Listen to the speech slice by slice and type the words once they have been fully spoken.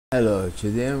Hello,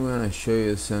 today I'm going to show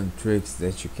you some tricks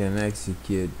that you can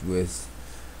execute with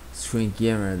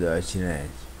ScreenCamera.net.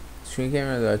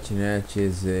 ScreenCamera.net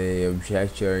is a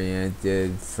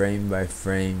object-oriented,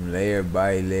 frame-by-frame,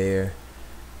 layer-by-layer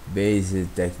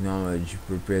based technology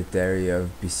proprietary of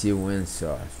PC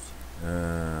Winsoft.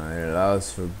 It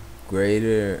allows for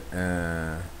greater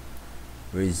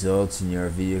results in your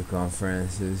video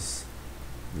conferences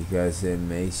because it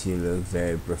makes you look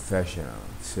very professional.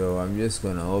 So I'm just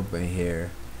gonna open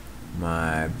here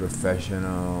my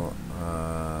professional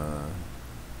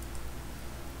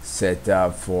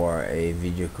setup for a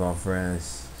video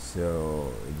conference.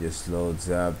 So it just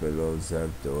loads up. It loads up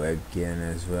the webcam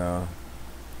as well,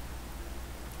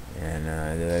 and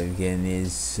the webcam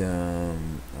needs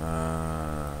some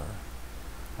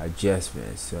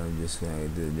adjustments. So I'm just gonna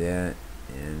do that,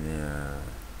 and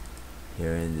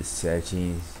here in the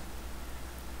settings.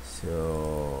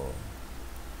 So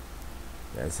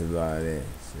that's about it.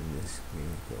 So just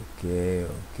click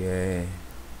OK,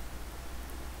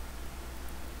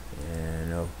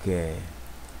 and OK.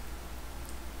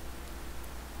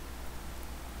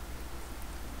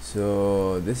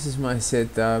 So this is my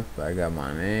setup. I got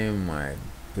my name, my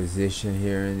position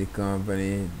here in the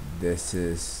company. This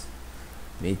is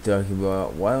me talking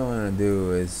about what I want to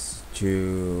do is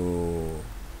to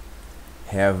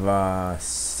have a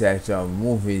set of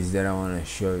movies that I want to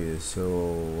show you. So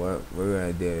what we're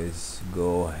gonna do is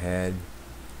go ahead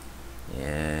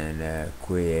and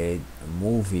create a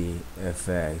movie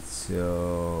effect.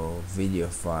 So video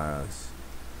files,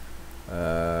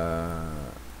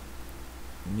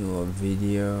 new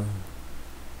video.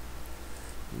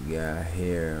 We got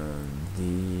here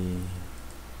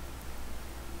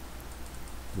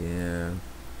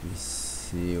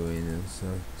PC Windows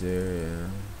software.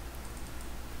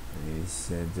 Maybe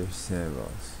center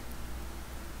symbols.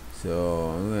 So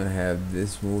I'm gonna have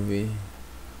this movie,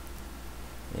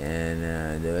 and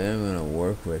the way I'm gonna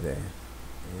work with it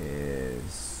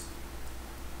is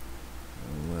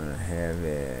I'm gonna have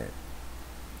it.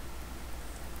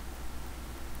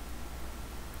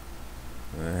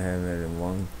 I'm gonna have it in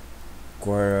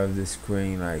 1/4 of the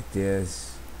screen like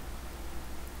this.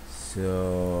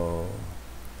 So,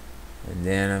 and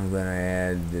then I'm gonna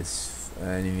add this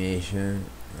animation.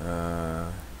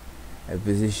 At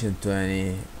position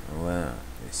 20, I'm gonna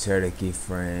insert a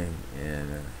keyframe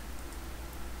and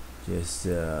just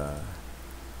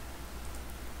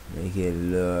make it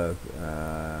look,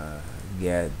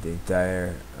 get the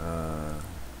entire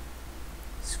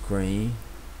screen.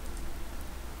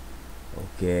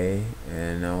 Okay,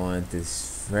 and I want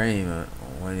this frame,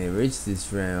 when it reaches this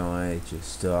frame, I want it to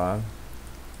stop.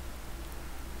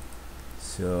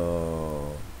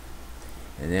 So,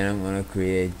 and then I'm gonna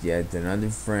create yet another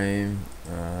frame,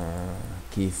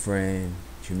 keyframe,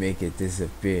 to make it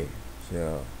disappear.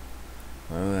 So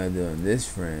what I'm gonna do on this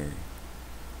frame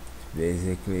is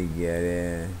basically get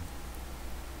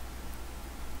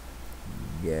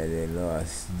it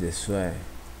lost this way.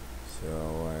 So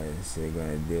what is it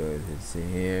gonna do is it's in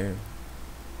here,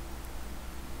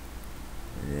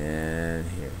 and then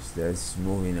here's that's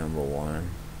movie number 1.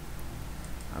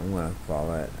 I'm gonna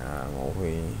call it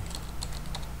movie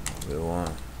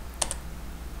 1.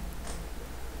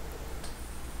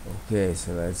 Okay,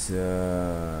 so let's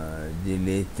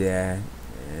delete that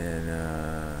and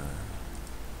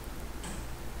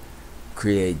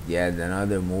create yet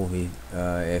another movie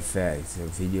effect. So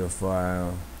video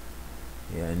file,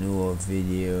 new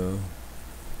video.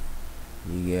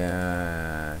 You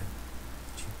got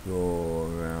to go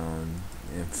around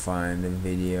and find the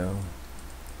video.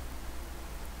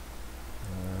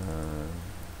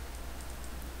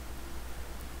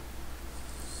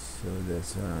 So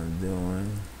that's what I'm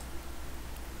doing.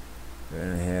 We're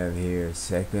gonna have here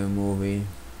second movie.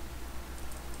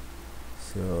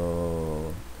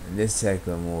 So in this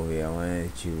second movie, I want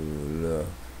it to look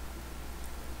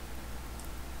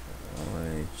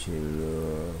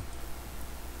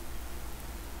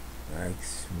like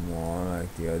small,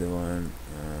 like the other one.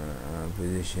 I'm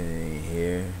positioning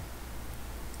here,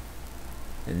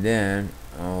 and then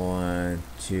I want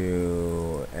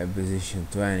to at position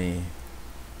 20.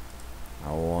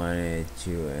 I want it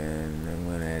to, and I'm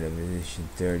gonna add a position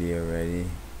 30 already.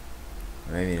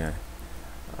 Maybe not.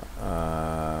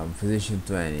 Position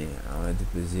 20. I want the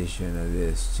position of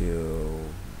this to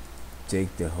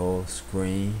take the whole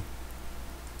screen,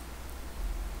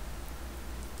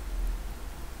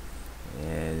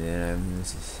 and then I'm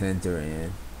centering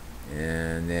it,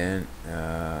 and then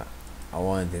I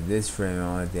want this frame. I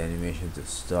want the animation to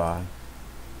stop.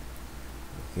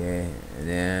 Okay, and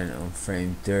then on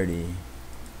frame 30.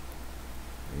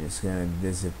 I'm just gonna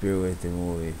disappear with the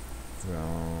movie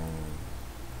from.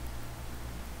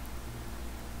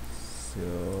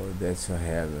 So that's what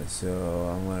happened. So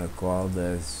I'm gonna call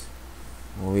this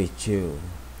movie 2.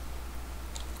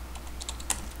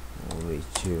 Movie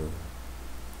 2.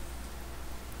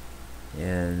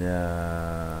 And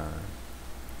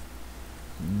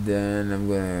then I'm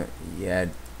gonna add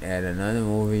another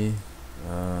movie.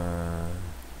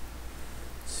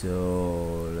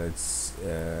 So let's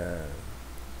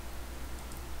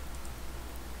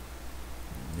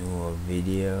do a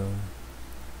video,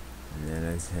 and then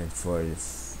let's head for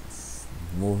this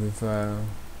movie file.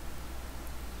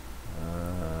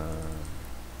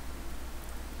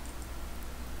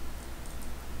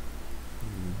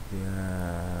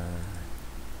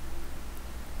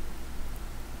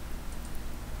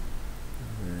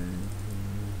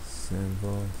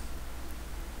 Symbols.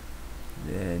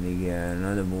 Then you got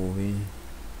another movie.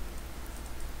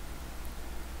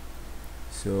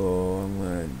 So I'm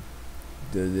gonna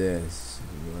do this.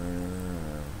 I'm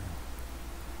gonna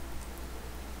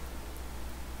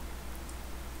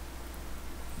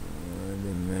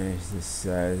diminish the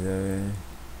size of it.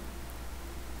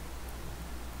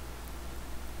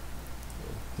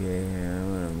 Okay, I'm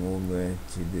gonna move it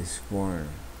to this corner.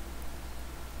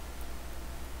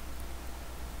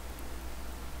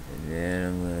 And then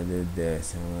I'm gonna do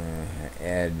this. I'm gonna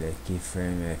add the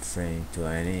keyframe at frame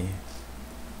 20.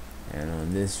 And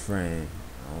on this frame,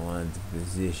 I want the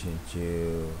position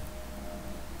to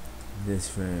this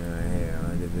frame right here. I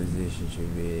want the position to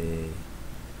be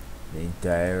the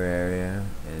entire area,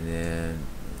 and then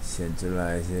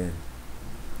centralize it.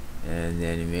 And the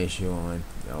animation,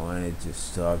 I want it to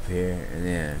stop here, and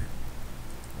then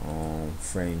on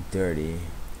frame 30,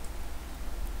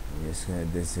 I'm just gonna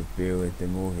disappear with the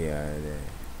movie out of there.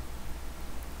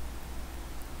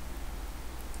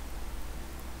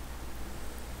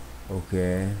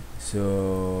 Okay,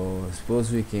 so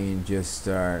suppose we can just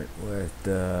start with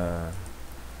so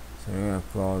I'm gonna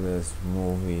call this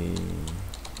movie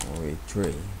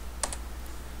 3.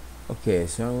 Okay,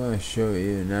 so I'm gonna show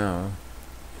you now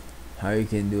how you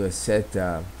can do a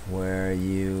setup where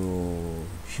you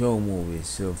show movies.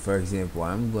 So for example,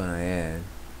 I'm gonna add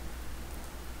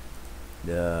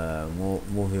the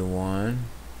movie 1.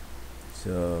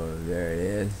 So there it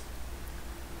is.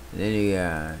 And then you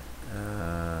got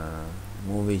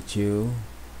movie 2.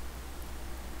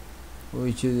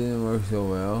 Movie 2 didn't work so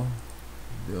well.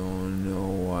 Don't know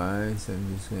why, so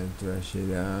I'm just gonna trash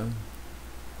it out.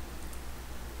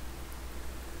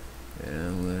 And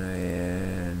I'm gonna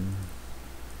add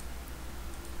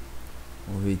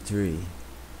movie 3.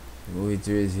 Movie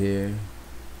 3 is here.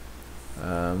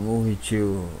 Movie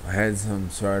 2 had some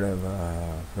sort of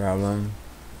problem.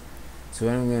 So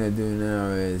what I'm gonna do now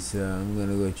is I'm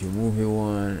gonna go to movie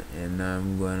 1, and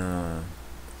I'm gonna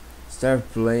start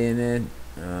playing it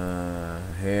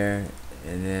here,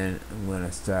 and then I'm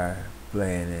gonna start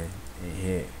playing it in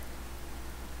here.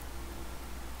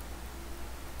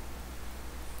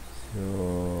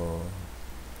 So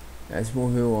that's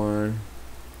movie 1.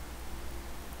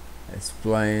 It's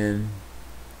playing,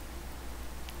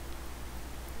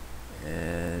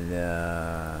 and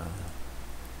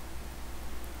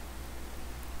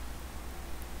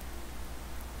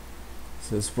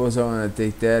so suppose I want to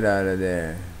take that out of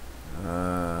there.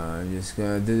 I'm just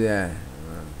gonna do that.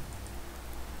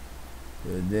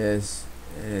 Do this,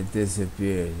 and it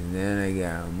disappears. And then I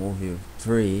got movie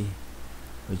 3,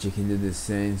 which you can do the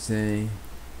same thing.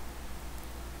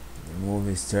 The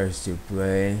movie starts to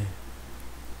play,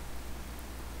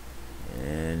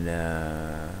 and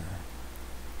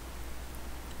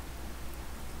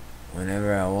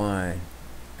whenever I want,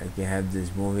 I can have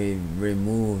this movie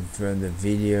removed from the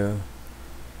video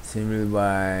simply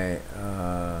by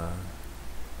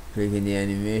clicking the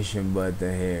animation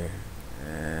button here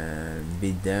and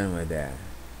be done with that.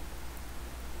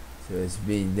 So it's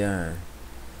being done.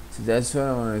 So that's what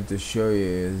I wanted to show you,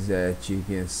 is that you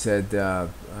can set up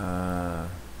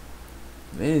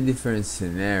many different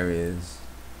scenarios.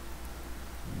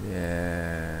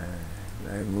 Yeah,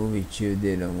 like movie 2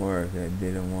 didn't work. It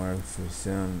didn't work for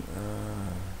some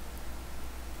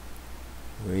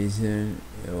reason.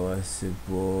 It was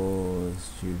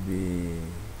supposed to be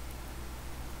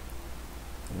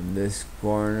in this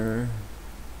corner.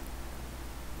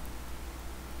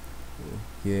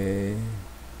 Okay,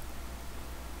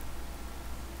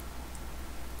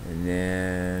 and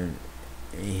then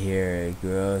in here it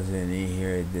grows, and in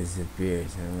here it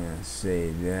disappears. I'm gonna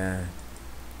save that.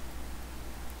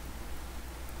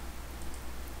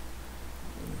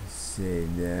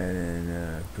 Save that,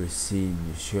 and proceed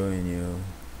to showing you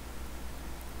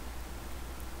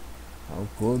how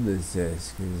cool this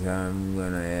is, because I'm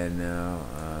gonna add now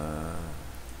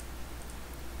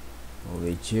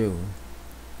movie 2.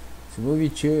 So movie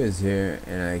 2 is here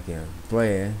and I can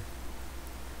play it.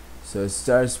 So it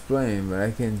starts playing, but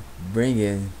I can bring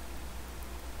it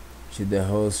to the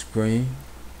whole screen.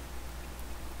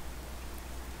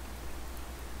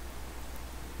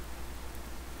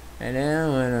 And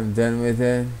then when I'm done with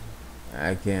it,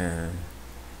 I can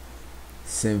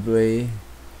simply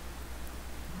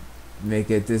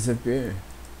make it disappear.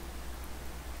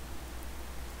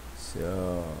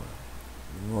 So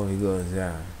the movie goes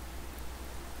out.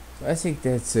 So I think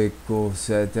that's a cool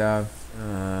setup.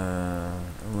 I'm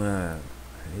gonna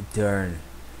return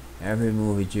every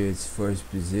movie to its first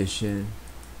position,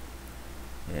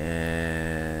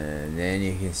 and then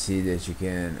you can see that you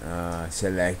can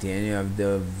select any of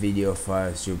the video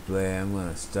files to play. I'm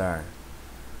gonna start.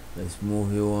 Let's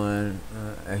movie 1,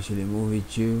 actually movie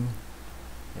 2,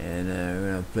 and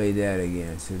we're gonna play that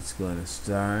again. So it's gonna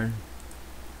start,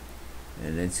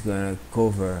 and it's gonna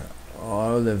cover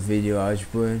all the video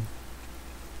output,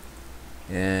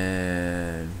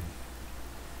 and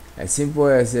as simple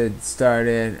as it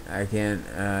started, I can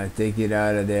take it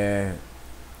out of there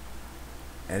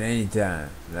at any time,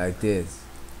 like this.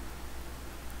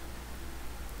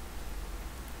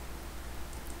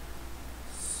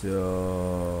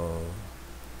 So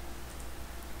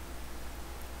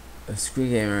a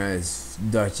screen camera is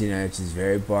Dutch Edge is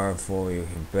very powerful. You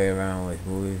can play around with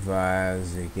movie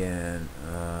files. You can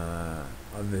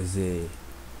obviously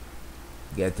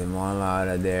get them all out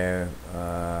of there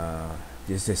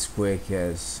just as quick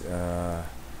as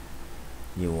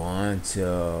you want.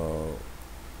 So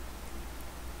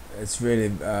it's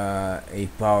really a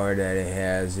power that it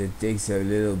has. It takes a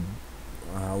little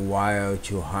while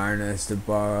to harness the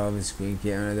power of a screen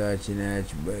camera Dutch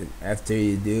Edge, but after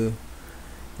you do,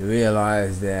 you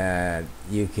realize that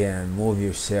you can move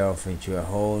yourself into a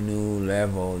whole new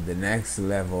level, the next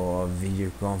level of video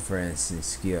conferencing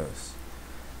skills.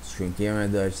 Screen camera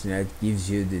Dutch Edge gives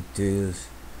you the tools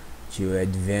to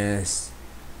advance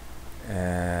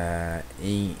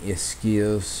in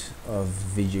skills of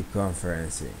video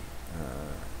conferencing.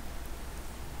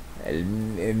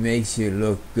 It makes you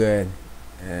look good,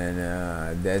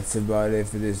 and that's about it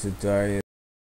for this tutorial.